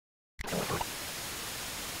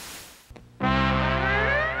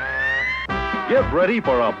Get ready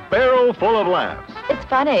for a barrel full of laughs It's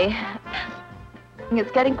funny. It's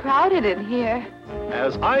getting crowded in here.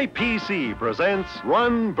 as IPC presents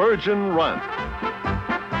Run, Virgin, Run.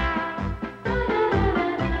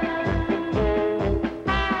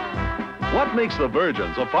 What makes the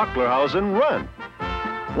virgins of Falklenhousen run?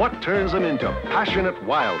 What turns them into passionate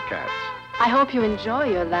wildcats? I hope you enjoy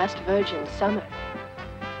your last virgin summer.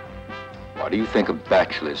 Why do you think a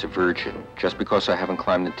bachelor's a virgin? Just because I haven't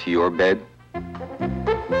climbed into your bed?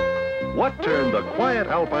 What turned the quiet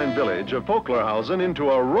alpine village of Falklenhousen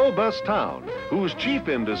into a robust town whose chief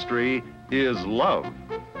industry is love?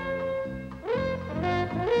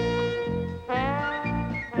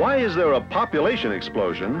 Why is there a population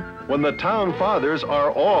explosion when the town fathers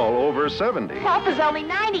are all over 70? Papa's only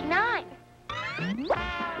 99.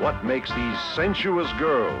 What makes these sensuous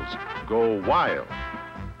girls go wild?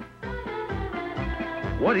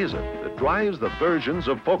 What is it that drives the virgins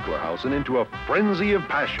of Falklenhousen into a frenzy of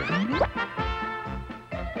passion?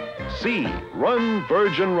 See Run,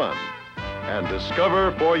 Virgin, Run, and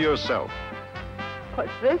discover for yourself.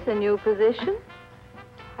 What's this, a new position?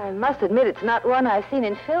 I must admit it's not one I've seen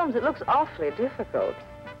in films. It looks awfully difficult.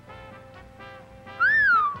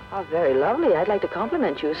 Oh, very lovely. I'd like to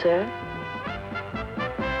compliment you, sir.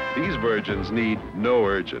 These virgins need no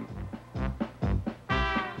urging.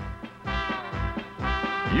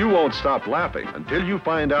 You won't stop laughing until you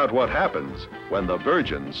find out what happens when the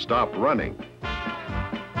virgins stop running. Oh,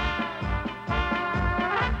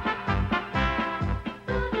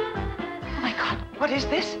 my God, what is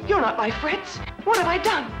this? You're not my Fritz. What have I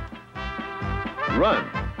done? Run,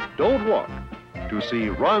 don't walk, to see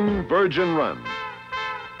Run, Virgin, Run.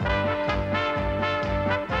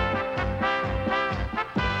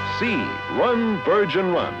 See Run,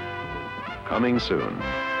 Virgin, Run. Coming soon.